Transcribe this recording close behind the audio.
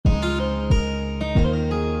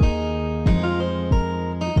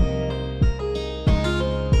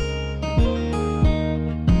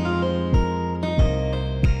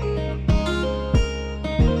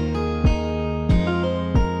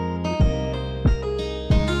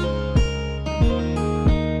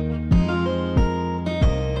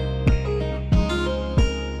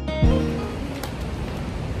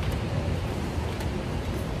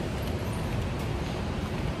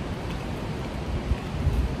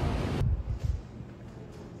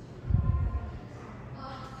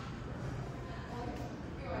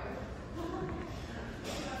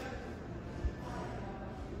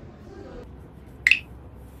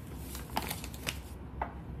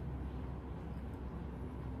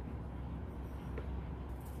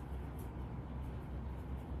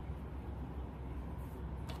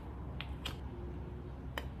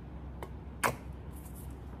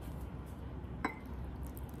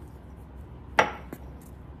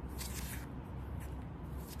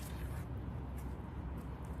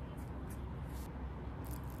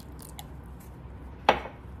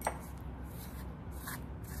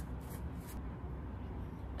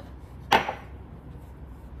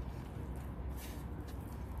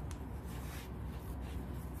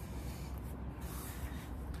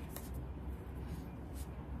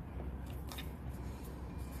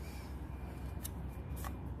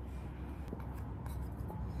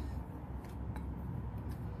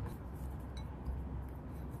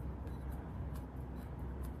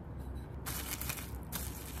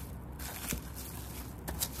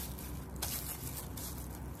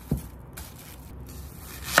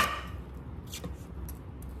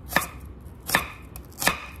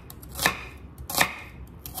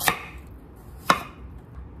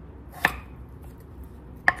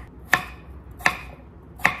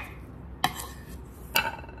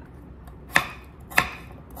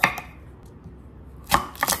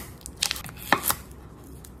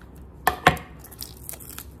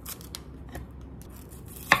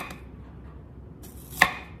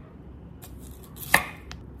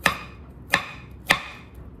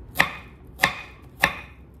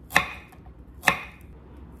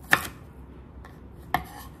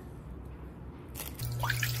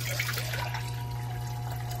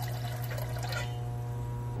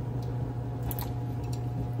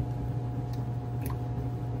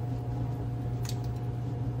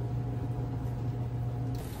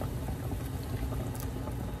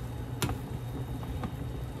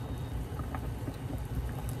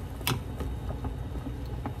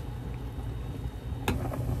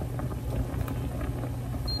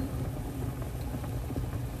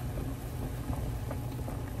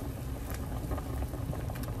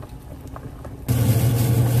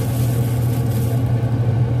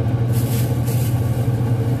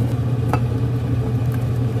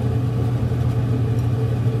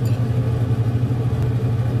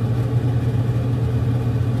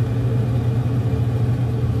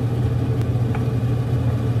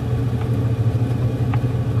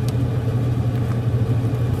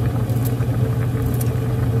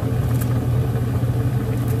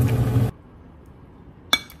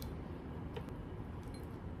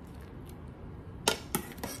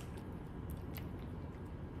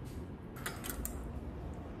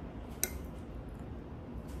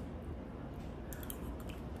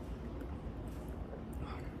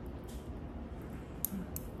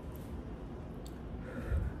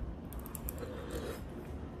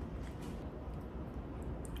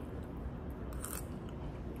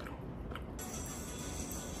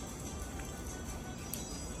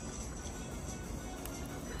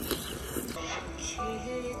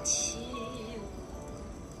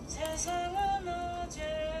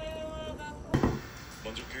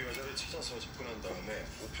그 여자를 찾아서 접근한 다음에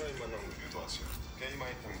오프라인 만남으로 유도하세요. 게임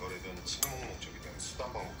아이템 거래든 친목 목적이든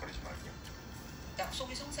수단 방법 가리지 말고요.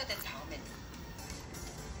 약속이 성사된 다음에는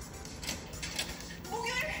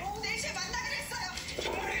목요일 오후 4시에 만나기로 했어요.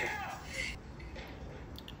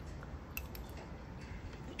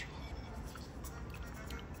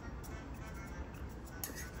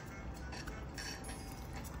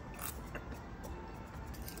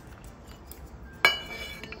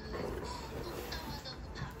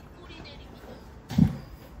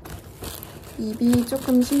 입이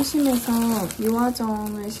조금 심심해서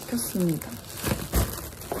유화정을 시켰습니다.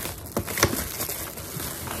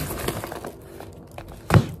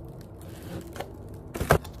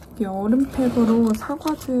 이게 얼음팩으로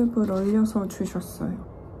사과즙을 얼려서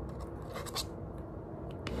주셨어요.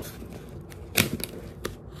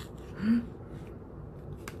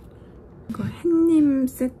 이거 햇님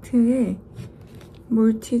세트에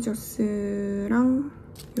몰티저스랑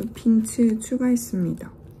요 빈츠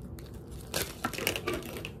추가했습니다.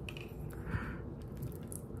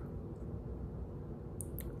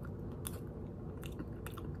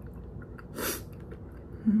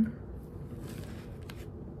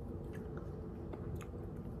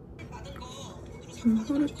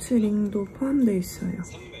 후르츠 링도 포함되어 있어요.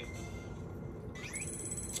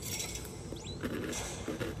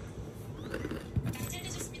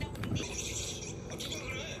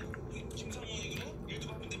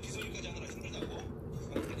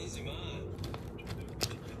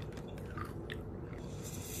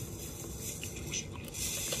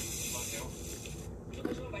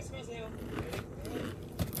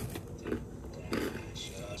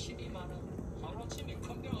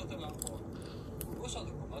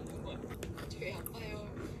 되게 아파요.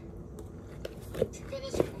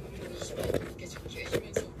 불편하신 부분은 20년 넘게 적게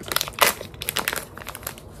해주면서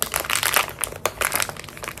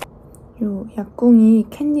요 약궁이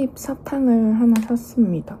캣닙 사탕을 하나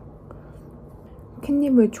샀습니다.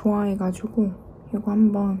 캣닙을 좋아해가지고 이거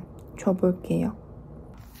한번 줘볼게요.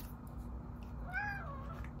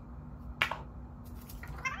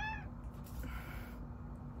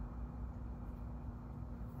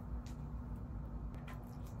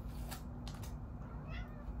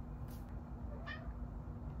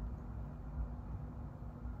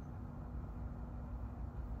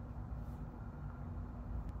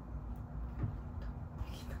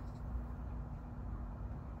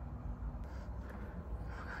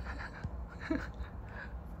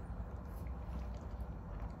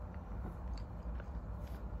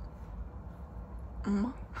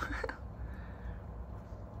 엄마?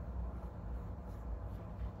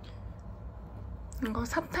 이거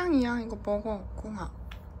사탕이야. 이거 먹어, 꽁아.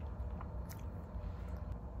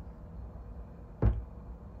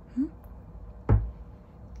 응?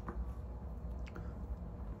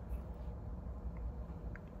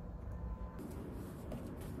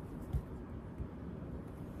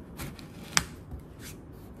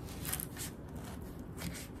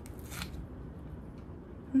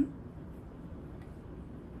 응?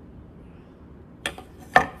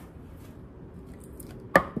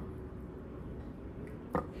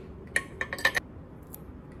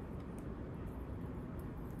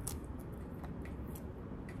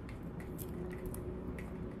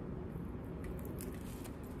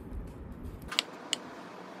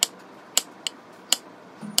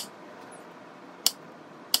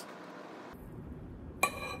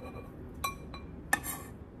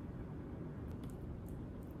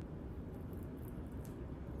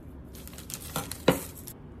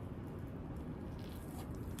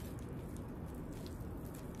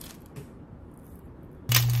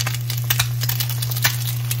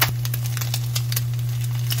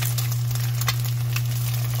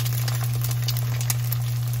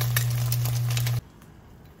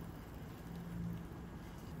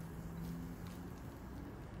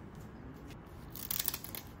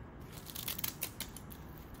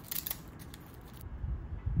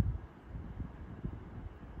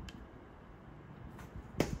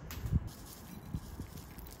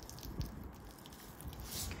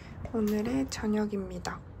 오늘의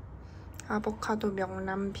저녁입니다.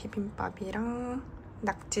 아보카도명란비빔밥이랑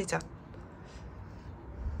낙지젓.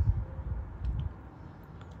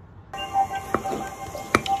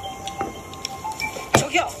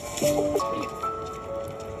 저기요!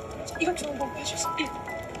 이거 좀 한번 봐주세요.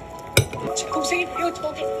 제 동생이 이거 좀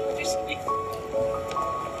한번 봐주세요.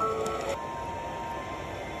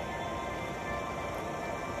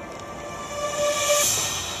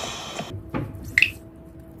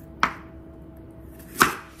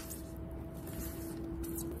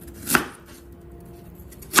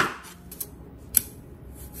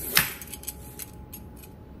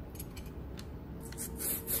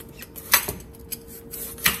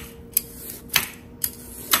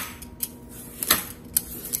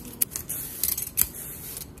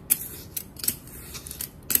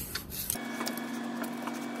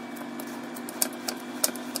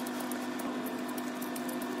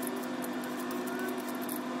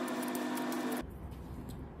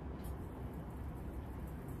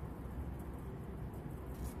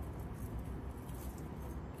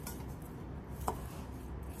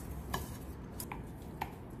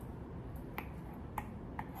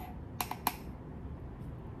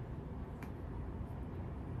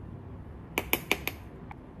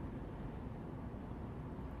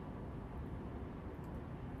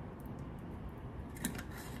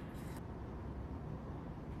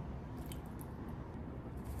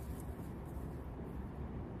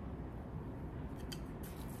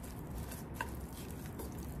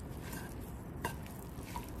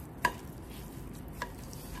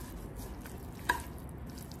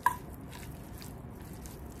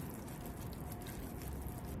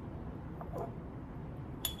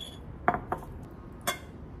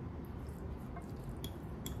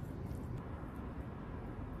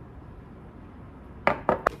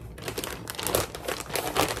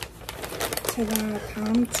 제가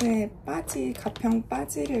다음 주에 가평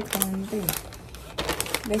빠지를 가는데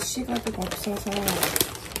래쉬가드가 없어서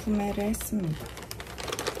구매를 했습니다.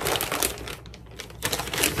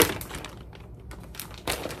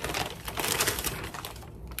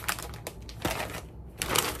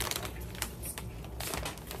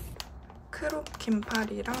 크롭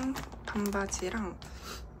긴팔이랑 반바지랑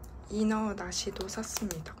이너 나시도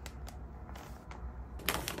샀습니다.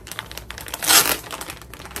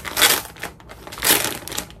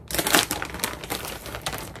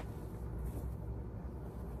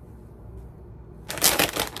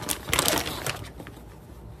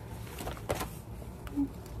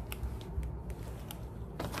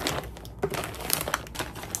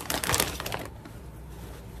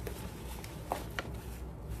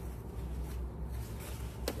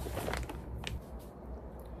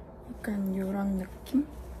 약간 요런 느낌?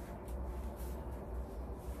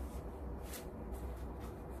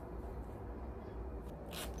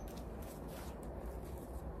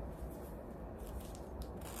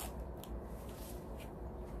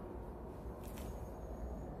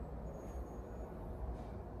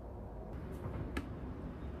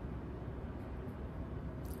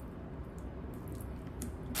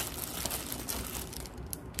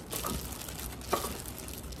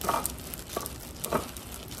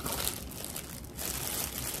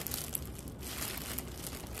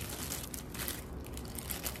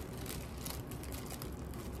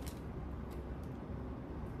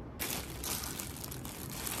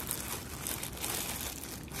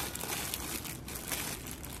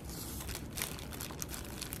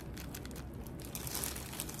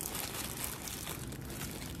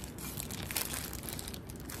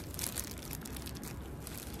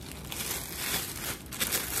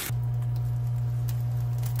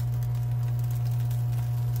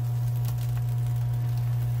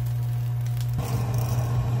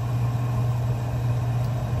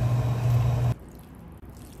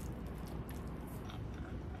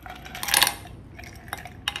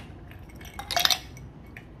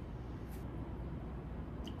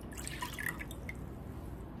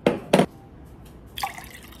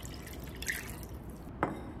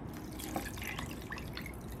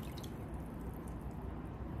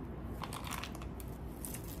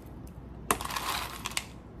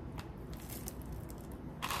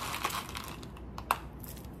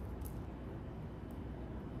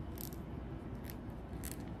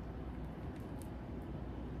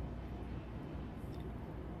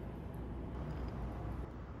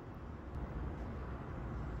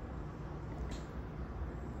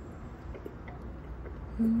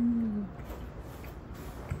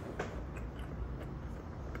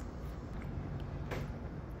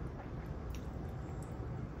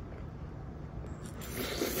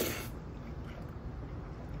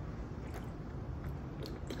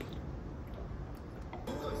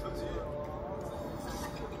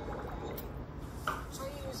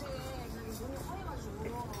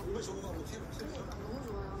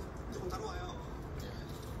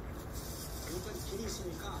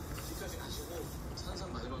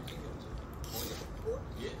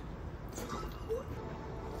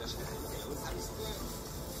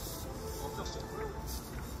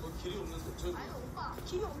 아니 오빠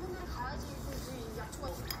길이 없는 데를 가야지. 그 약초가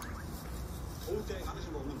더울 때 가르쳐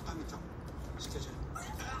먹으면 땀 있죠? 시켜줘요.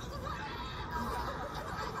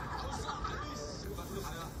 일로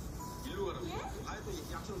가야. 일로 가라고. 가야 또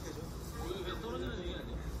약초를 깨줘. 여기 왜 떨어지는 얘기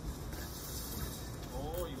아니야?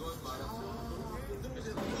 이거 말았어.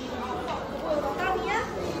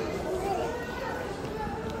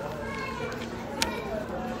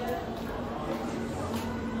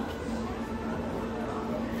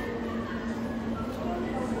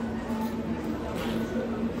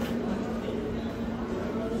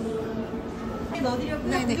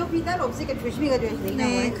 넣어드렸고요. 무조건 따로 없으니까 조심히 가져가시면 되겠네요.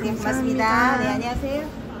 네, 네, 고맙습니다. 감사합니다. 네,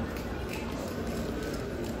 안녕하세요.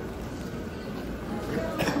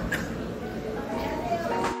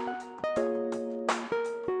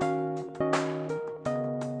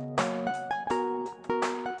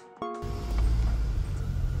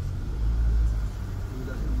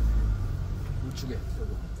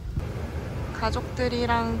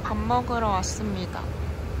 가족들이랑 밥 먹으러 왔습니다.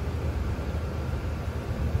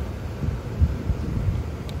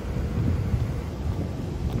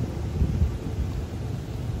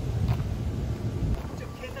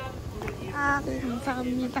 네,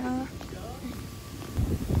 감사합니다. 와,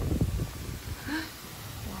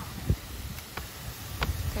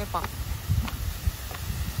 대박.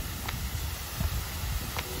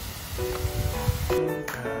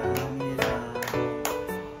 감사합니다.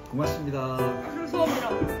 고맙습니다. 수고합니다.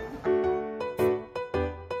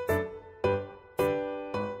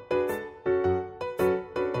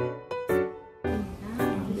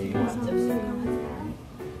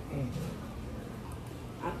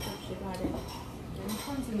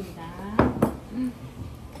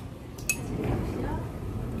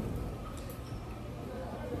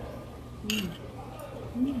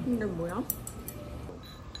 근데 뭐야?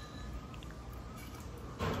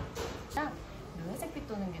 회색빛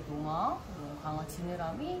도는 게 농어, 광어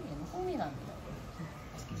지느러미, 얘는 홍미나입니다.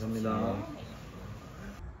 감사합니다.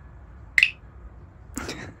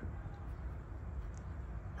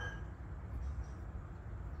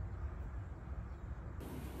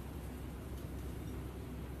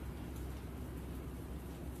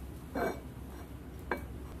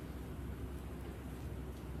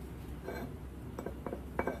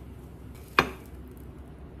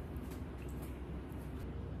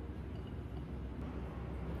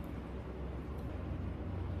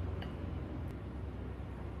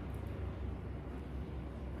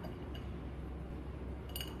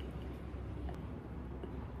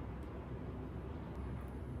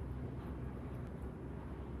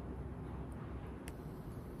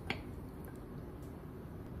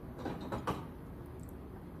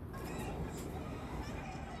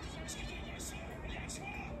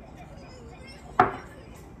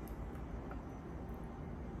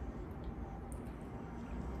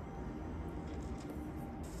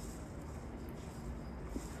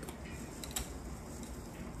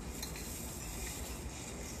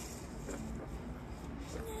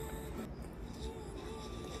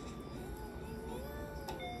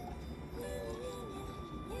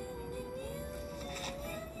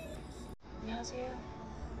 안녕하세요.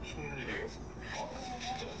 무슨 일이에요?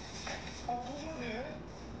 네.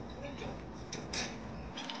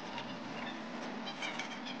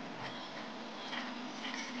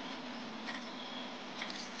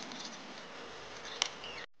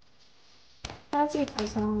 사지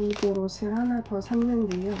가서 입을 옷을 하나 더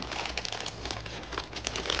샀는데요.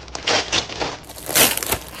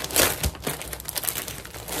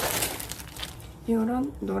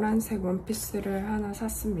 이런 노란색 원피스를 하나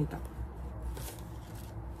샀습니다.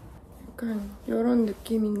 약간 이런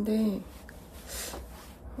느낌인데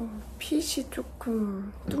핏이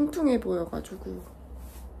조금 뚱뚱해 보여가지고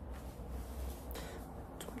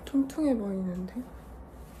좀 뚱뚱해 보이는데?